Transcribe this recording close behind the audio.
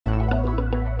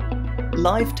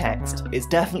Live text is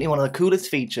definitely one of the coolest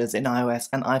features in iOS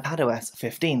and iPadOS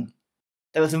 15.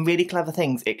 There are some really clever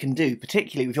things it can do,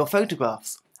 particularly with your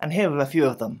photographs, and here are a few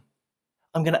of them.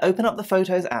 I'm going to open up the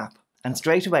Photos app, and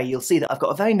straight away you'll see that I've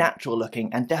got a very natural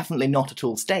looking and definitely not at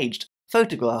all staged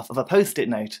photograph of a post-it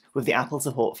note with the Apple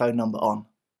support phone number on.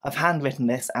 I've handwritten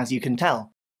this, as you can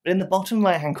tell, but in the bottom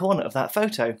right hand corner of that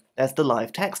photo there's the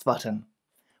Live Text button.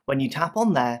 When you tap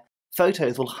on there,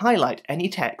 Photos will highlight any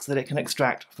text that it can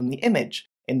extract from the image,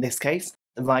 in this case,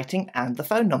 the writing and the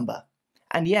phone number.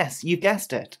 And yes, you've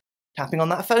guessed it, tapping on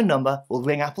that phone number will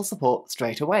ring Apple support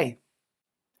straight away.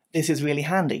 This is really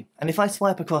handy, and if I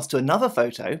swipe across to another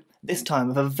photo, this time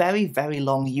with a very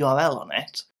long URL on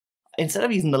it, instead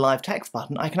of using the Live Text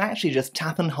button, I can actually just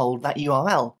tap and hold that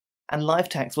URL, and Live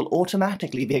Text will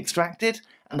automatically be extracted,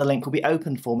 and the link will be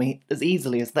opened for me as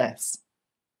easily as this.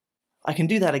 I can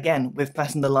do that again with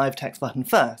pressing the Live Text button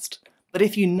first, but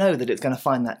if you know that it's going to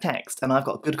find that text, and I've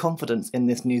got good confidence in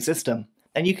this new system,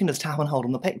 then you can just tap and hold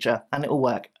on the picture and it will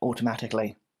work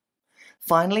automatically.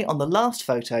 Finally, on the last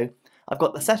photo, I've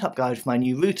got the setup guide for my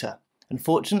new router.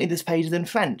 Unfortunately, this page is in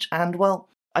French, and well,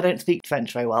 I don't speak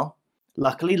French very well.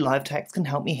 Luckily, Live Text can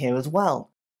help me here as well,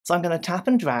 so I'm going to tap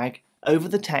and drag over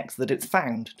the text that it's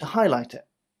found to highlight it.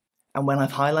 And when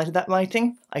I've highlighted that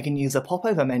writing, I can use a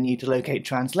pop-over menu to locate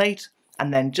Translate,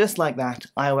 and then just like that,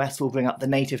 iOS will bring up the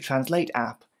native Translate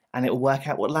app, and it will work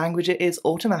out what language it is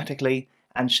automatically,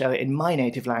 and show it in my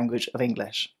native language of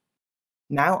English.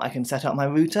 Now I can set up my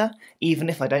router, even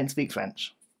if I don't speak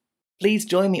French. Please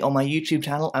join me on my YouTube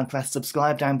channel and press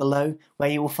subscribe down below, where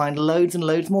you will find loads and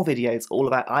loads more videos all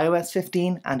about iOS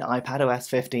 15 and iPadOS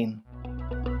 15.